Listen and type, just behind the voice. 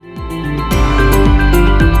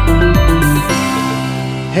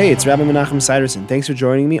Hey, it's Rabbi Menachem Siderson. Thanks for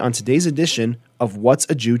joining me on today's edition of What's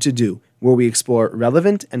a Jew to Do, where we explore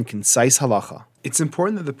relevant and concise halacha. It's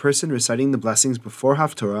important that the person reciting the blessings before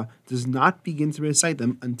Haftorah does not begin to recite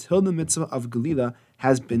them until the mitzvah of Galila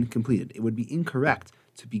has been completed. It would be incorrect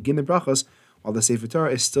to begin the brachos while the Sefer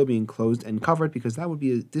Torah is still being closed and covered, because that would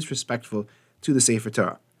be disrespectful to the Sefer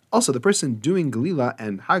Torah. Also, the person doing Galila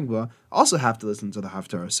and Hagba also have to listen to the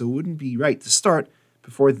Haftorah, so it wouldn't be right to start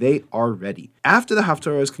before they are ready. After the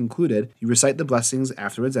Haftorah is concluded, you recite the blessings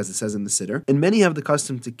afterwards, as it says in the Siddur, and many have the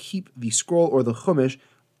custom to keep the scroll or the Chumash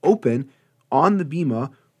open on the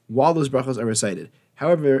bima while those brachos are recited.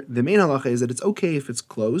 However, the main halacha is that it's okay if it's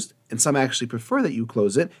closed, and some actually prefer that you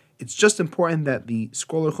close it. It's just important that the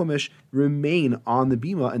scroll or Chumash remain on the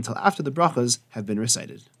bima until after the brachos have been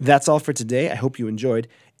recited. That's all for today. I hope you enjoyed.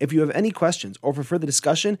 If you have any questions or for further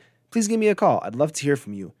discussion, please give me a call. I'd love to hear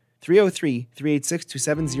from you.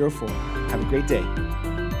 303-386-2704. Have a great day.